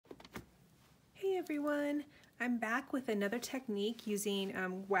everyone, I'm back with another technique using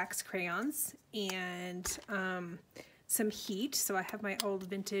wax crayons and some heat. So I have my old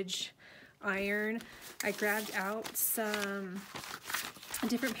vintage iron. I grabbed out some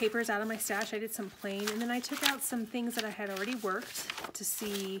different papers out of my stash. I did some plain, and then I took out some things that I had already worked to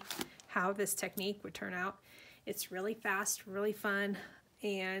see how this technique would turn out. It's really fast, really fun,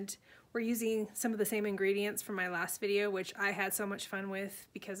 and we're using some of the same ingredients from my last video, which I had so much fun with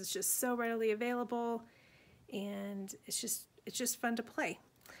because it's just so readily available and it's just fun to play.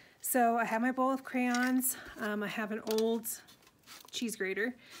 So I have my bowl of crayons. I have an old cheese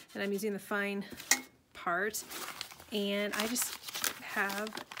grater and I'm using the fine part, and I just have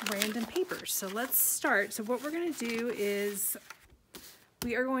random papers. So let's start. So what we're going to do is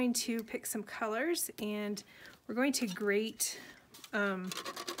we are going to pick some colors and we're going to grate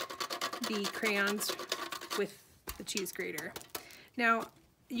the crayons with the cheese grater. Now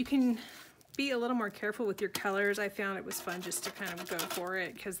you can be a little more careful with your colors. I found it was fun just to kind of go for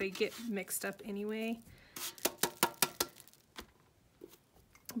it because they get mixed up anyway.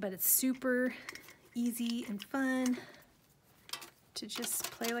 But it's super easy and fun to just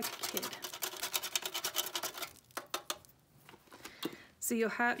play like a kid. So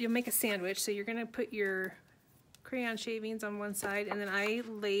you'll make a sandwich. So you're gonna put your crayon shavings on one side, and then I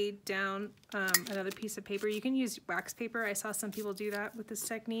laid down another piece of paper. You can use wax paper. I saw some people do that with this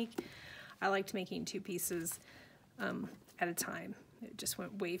technique. I liked making two pieces at a time. It just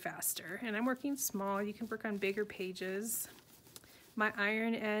went way faster. And I'm working small. You can work on bigger pages. My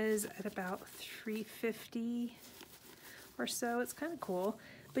iron is at about 350 or so. It's kind of cool,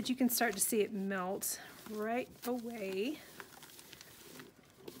 but you can start to see it melt right away.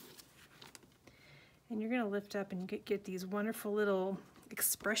 And you're going to lift up and get these wonderful little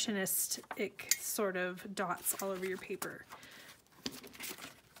expressionistic sort of dots all over your paper.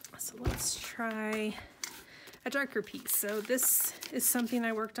 So let's try a darker piece. So this is something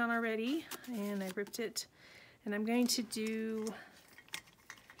I worked on already, and I ripped it, and I'm going to do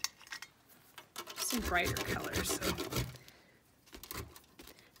some brighter colors. So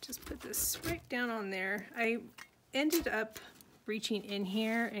just put this right down on there. I ended up reaching in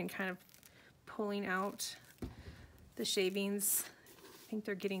here and kind of pulling out the shavings. I think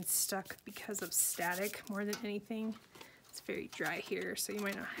they're getting stuck because of static more than anything. It's very dry here, so you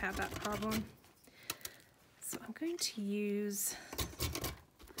might not have that problem. So I'm going to use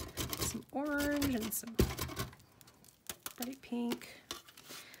some orange and some bright pink.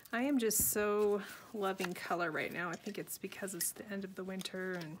 I am just so loving color right now. I think it's because it's the end of the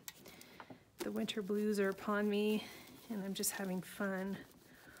winter and the winter blues are upon me, and I'm just having fun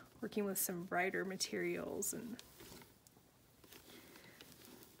working with some brighter materials. And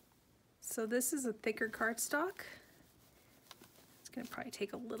so this is a thicker cardstock. It's going to probably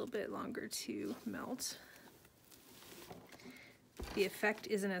take a little bit longer to melt. The effect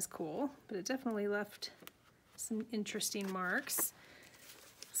isn't as cool, but it definitely left some interesting marks.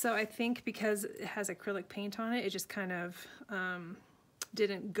 So I think because it has acrylic paint on it, it just kind of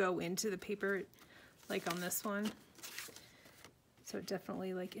didn't go into the paper like on this one. So it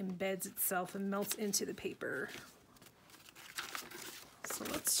definitely like embeds itself and melts into the paper. So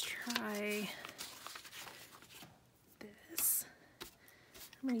let's try this.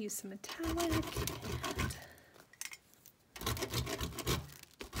 I'm going to use some metallic, and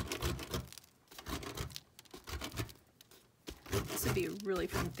this would be a really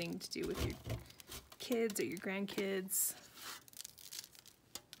fun thing to do with your kids or your grandkids.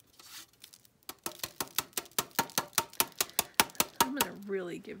 I'm going to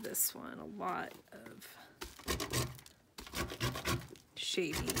really give this one a lot of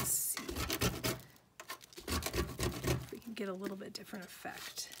shavings. See if we can get a little bit different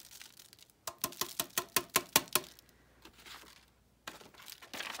effect.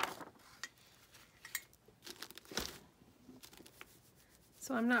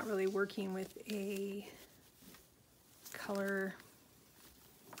 So I'm not really working with a color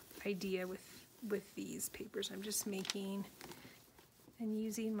idea with these papers. I'm just making and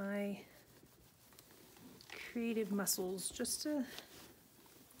using my creative muscles just to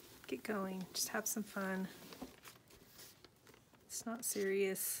get going, just have some fun. It's not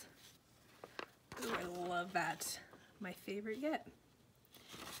serious. Oh, I love that. My favorite yet.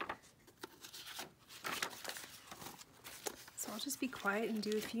 So I'll just be quiet and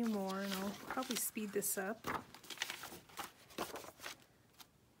do a few more, and I'll probably speed this up.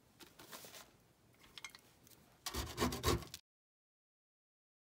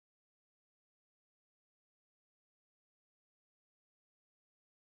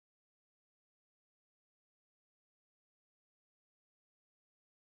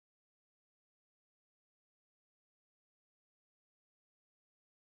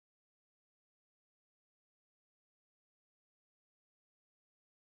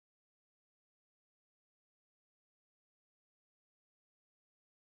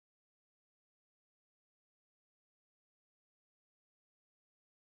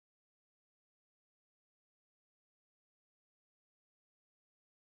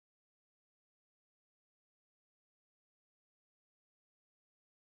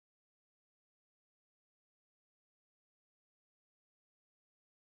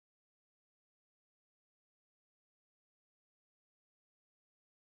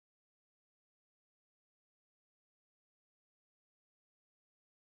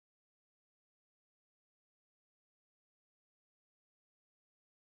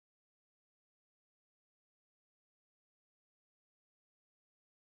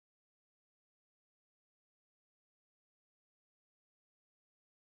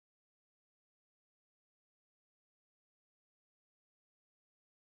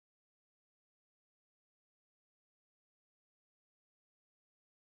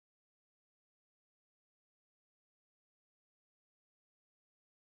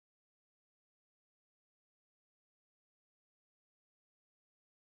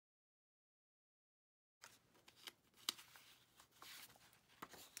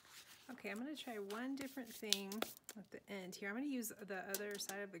 Okay, I'm going to try one different thing at the end here. I'm going to use the other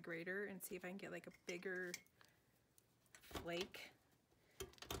side of the grater and see if I can get like a bigger flake,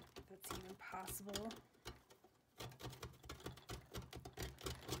 if that's even possible.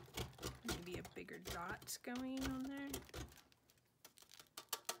 Maybe a bigger dot going on there.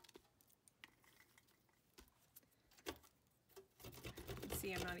 You can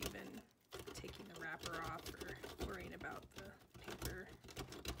see I'm not even taking the wrapper off or worrying about the paper.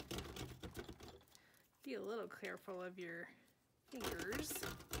 Be a little careful of your fingers.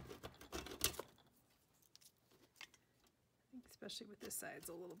 I think especially with this side, it's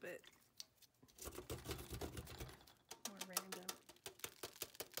a little bit more random.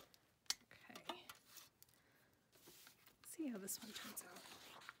 Okay. Let's see how this one turns out.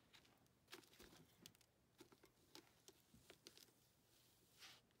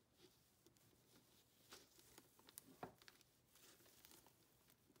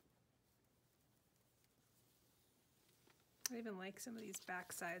 I even like some of these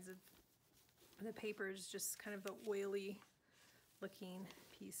back sides of the papers, just kind of the oily looking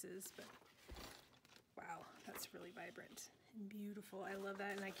pieces, but wow, that's really vibrant and beautiful. I love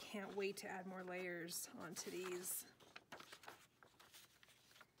that, and I can't wait to add more layers onto these.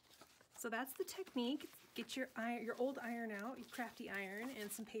 So that's the technique. Get your old iron out, your crafty iron,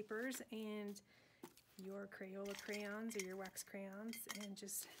 and some papers, and your Crayola crayons or your wax crayons, and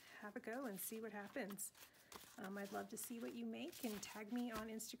just have a go and see what happens. I'd love to see what you make, and tag me on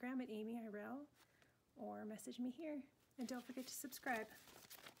Instagram at Amy Irell or message me here. And don't forget to subscribe.